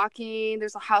like walking.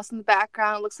 There's a house in the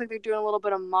background. It looks like they're doing a little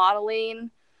bit of modeling.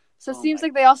 So it seems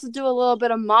like they also do a little bit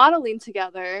of modeling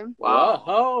together. Wow.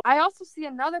 Whoa. I also see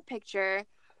another picture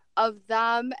of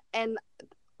them and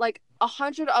like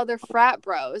 100 other frat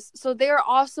bros. So they're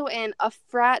also in a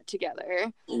frat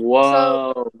together.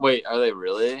 Whoa. Wait, are they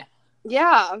really?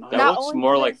 Yeah. That not looks only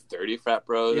more because- like 30 frat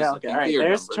bros. Yeah, I okay. think All right. they are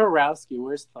There's numbered. Tarowski.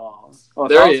 Where's Thal? Oh,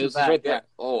 There Thal's he in is. the He's back, right yeah. there.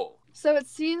 Oh. So it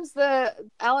seems the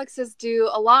Alexes do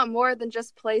a lot more than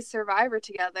just play Survivor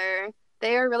together.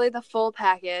 They are really the full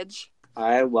package.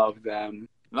 I love them.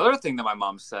 Another thing that my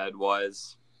mom said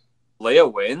was,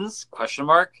 Leia wins? Question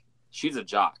mark. She's a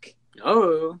jock.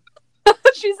 Oh,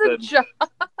 She's a Good. jock.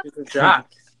 he's a jock.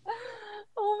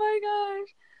 Oh my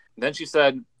gosh. Then she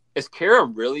said, is Kara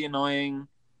really annoying?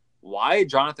 Why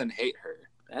Jonathan hate her?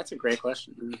 That's a great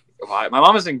question. Why? My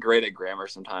mom isn't great at grammar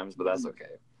sometimes, but that's okay.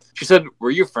 She said,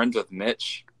 were you friends with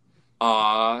Mitch?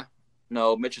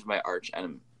 No, Mitch is my arch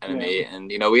enemy. Yeah.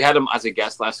 And, we had him as a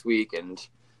guest last week, and it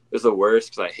was the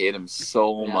worst because I hate him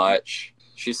so Yeah. much.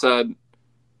 She said,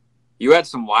 you had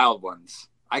some wild ones.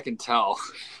 I can tell.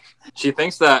 She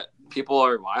thinks that people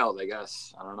are wild, I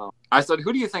guess. I don't know. I said,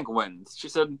 who do you think wins? She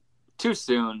said, too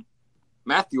soon.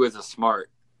 Matthew is a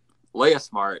smart. Leia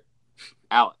smart.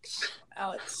 Alex.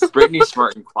 Brittany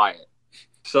smart and quiet.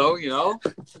 So,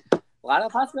 A lot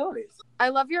of possibilities. I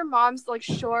love your mom's like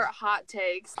short hot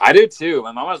takes. I do too.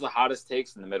 My mom has the hottest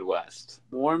takes in the Midwest.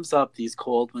 Warms up these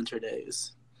cold winter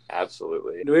days.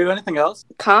 Absolutely. Do we have anything else?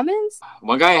 Comments?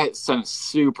 One guy sent a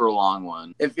super long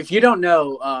one. If you don't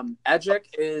know, Edgic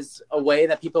is a way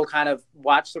that people kind of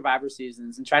watch Survivor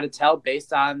seasons and try to tell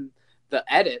based on the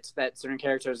edits that certain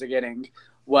characters are getting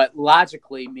what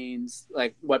logically means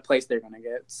like what place they're going to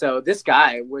get. So this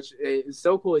guy, which is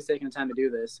so cool, he's taking the time to do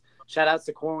this. Shout outs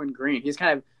to Corwin Green. He's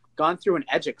kind of gone through an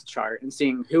Edgic chart and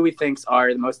seeing who he thinks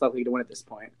are the most likely to win at this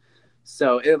point.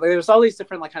 So there's all these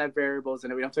different like kind of variables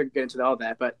in it. We don't have to get into all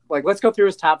that, but like let's go through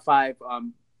his top 5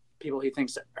 people he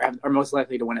thinks are most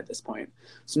likely to win at this point.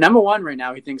 So number 1 right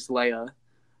now, he thinks Leia,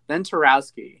 then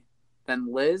Tarowski,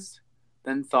 then Liz,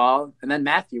 then Thal, and then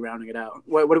Matthew rounding it out.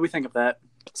 What do we think of that?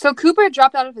 So Cooper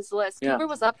dropped out of his list. Yeah. Cooper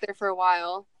was up there for a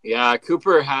while. Yeah,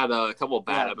 Cooper had a couple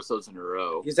bad Yeah. episodes in a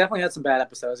row. He's definitely had some bad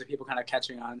episodes of people kind of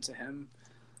catching on to him.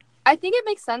 I think it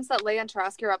makes sense that Leia and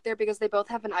Tarowski are up there because they both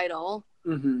have an idol.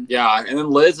 Mm-hmm. Yeah, and then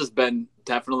Liz has been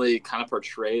definitely kind of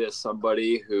portrayed as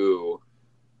somebody who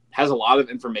has a lot of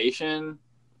information,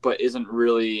 but isn't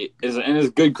in his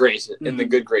good graces in the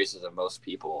good graces of most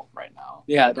people right now.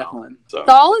 Yeah, definitely. So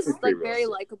Thal is it's like pretty very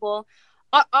rough. likable.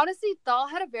 Honestly, Thal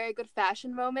had a very good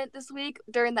fashion moment this week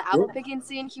during the apple picking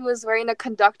scene. He was wearing a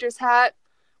conductor's hat.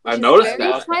 which I is noticed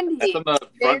very that. trendy. That's on the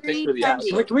front Very picture of the trendy.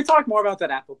 Can episode. we talk more about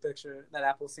that apple picture, that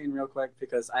apple scene real quick?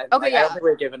 Because I Okay, I yeah. don't think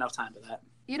we give enough time to that.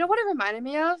 You know what it reminded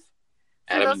me of?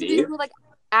 For Adam those and of you Eve? who like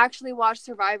actually watch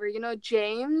Survivor,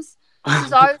 James,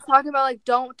 he's always talking about like,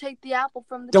 don't take the apple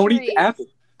from the Don't tree. eat the apple.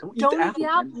 Don't eat Don't the eat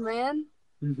apple. the man. apple, man.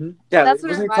 Mm-hmm. Yeah, That's what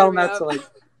it wasn't he telling reminded that me to like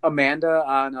Amanda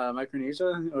on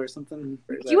Micronesia or something?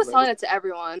 He was telling it to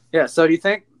everyone. Yeah. So do you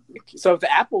think? So if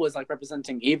the apple was like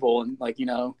representing evil and like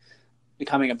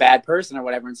becoming a bad person or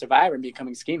whatever in Survivor and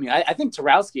becoming scheming, I think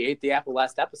Tarowski ate the apple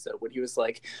last episode when he was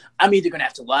like, I'm either gonna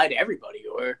have to lie to everybody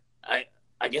or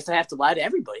I guess I have to lie to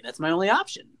everybody. That's my only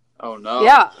option. Oh no.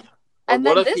 Yeah. Or And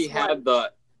what then if this he had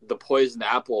the poisoned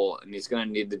apple and he's gonna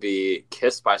need to be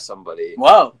kissed by somebody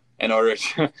Whoa. in order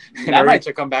to might-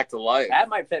 to come back to life? That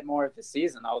might fit more of the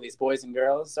season, all these boys and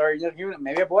girls. Or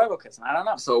maybe a boy will kiss him. I don't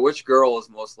know. So which girl is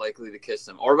most likely to kiss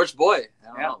him, or which boy? I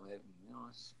don't Yeah. know. Maybe,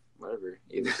 it's whatever.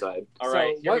 Either side. All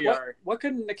right, here we are. What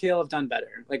could Nikhil have done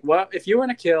better? Like, what if you were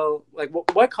Nikhil? Like,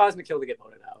 what caused Nikhil to get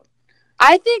voted out?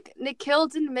 I think Nikhil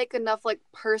didn't make enough like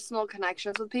personal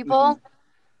connections with people.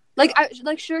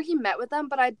 Sure he met with them,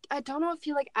 but I don't know if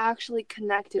he like actually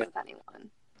connected with anyone.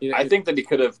 I think that he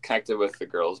could have connected with the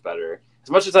girls better. As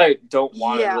much as I don't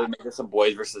want to Yeah. really make this a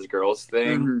boys versus girls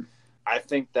thing, Mhm. I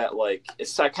think that like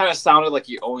it kind of sounded like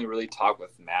he only really talked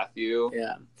with Matthew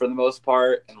Yeah. for the most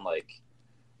part, and like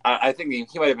I think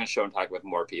he might have been shown talking with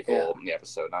more people Yeah. in the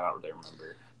episode. I don't really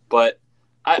remember, but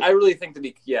I really think that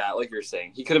like you're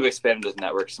saying, he could have expanded his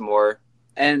network some more.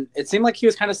 And it seemed like he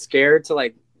was kind of scared to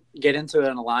like get into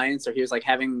an alliance, or he was like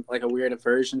having like a weird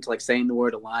aversion to like saying the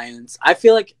word alliance. I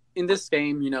feel like in this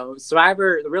game, you know,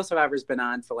 the real Survivor's been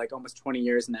on for like almost 20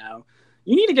 years now.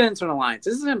 You need to get into an alliance.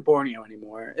 This isn't Borneo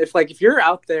anymore. If you're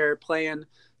out there playing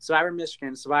Survivor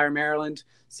Michigan, Survivor Maryland,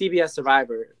 CBS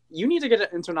Survivor, you need to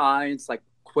get into an alliance like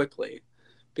quickly,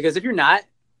 because if you're not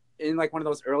in like one of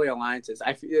those early alliances,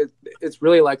 I feel it's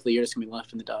really likely you're just gonna be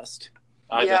left in the dust.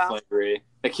 I definitely agree.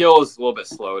 Nikhil was a little bit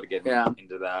slow to get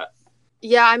into that.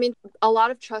 Yeah, I mean, a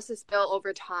lot of trust is built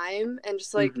over time, and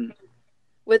just like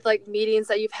with like meetings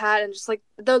that you've had, and just like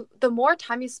the more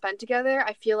time you spend together,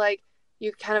 I feel like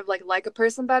you kind of like a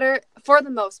person better for the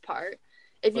most part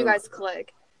if you guys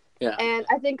click. Yeah. And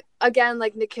I think again,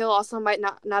 like Nikhil also might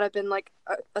not have been like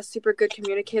a super good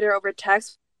communicator over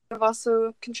text. Have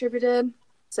also contributed.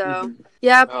 So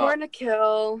yeah, poor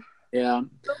Nikhil. Yeah.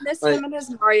 We'll miss him in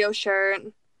his Mario shirt.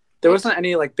 There wasn't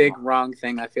any like big wrong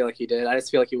thing I feel like he did. I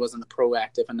just feel like he wasn't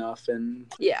proactive enough.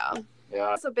 And yeah.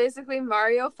 So basically,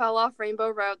 Mario fell off Rainbow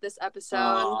Road this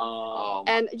episode.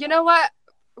 And you know what?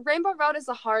 Rainbow Road is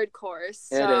a hard course.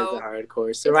 So it is a hard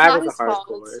course. Survivor's a hard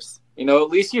course. You know, at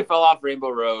least you fell off Rainbow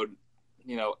Road,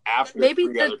 you know, after maybe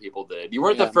three other people did. You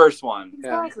weren't the first one.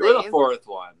 Exactly. You were the fourth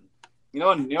one. You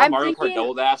know Mario Kart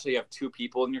Double Dash, you have two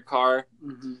people in your car.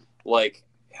 Like,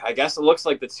 I guess it looks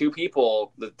like the two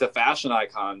people, the fashion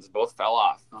icons, both fell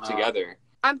off together.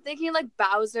 I'm thinking like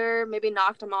Bowser maybe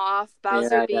knocked him off.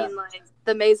 Bowser being like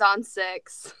the Maison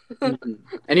 6. And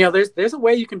you know, there's a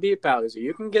way you can beat Bowser.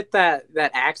 You can get that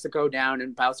axe to go down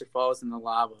and Bowser falls in the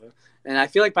lava. And I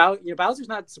feel like Bowser's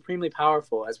not supremely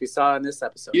powerful, as we saw in this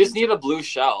episode. You just need a blue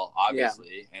shell,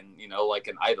 obviously, and you know, like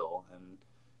an idol. And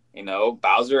you know,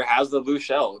 Bowser has the blue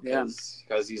shell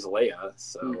because he's Leia.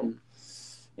 So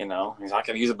you know, he's not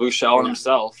going to use a blue shell on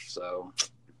himself. So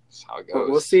that's how it goes.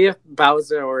 We'll see if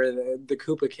Bowser or the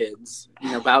Koopa kids,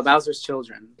 you know, Bowser's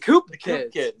children. Koopa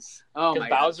kids. Oh my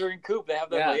God. Bowser and Coop, they have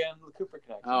the Leia and the Cooper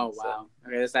connection. Oh, wow.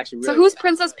 Okay, that's actually really So who's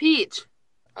Princess Peach?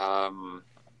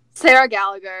 Sarah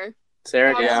Gallagher.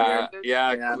 Sarah Gallagher.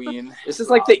 Yeah, Queen. This is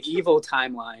like the evil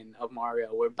timeline of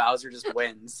Mario, where Bowser just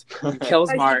wins. He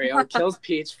kills Mario, kills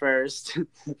Peach first.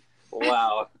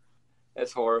 Wow.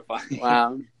 That's horrifying.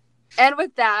 Wow. And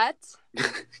with that...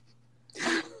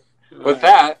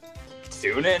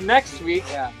 tune in next week.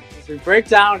 Yeah. As we break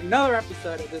down another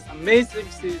episode of this amazing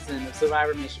season of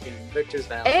Survivor Michigan, Victor's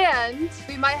Valley. And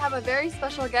we might have a very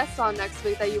special guest on next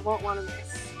week that you won't want to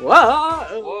miss.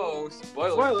 Whoa!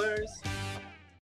 Spoilers.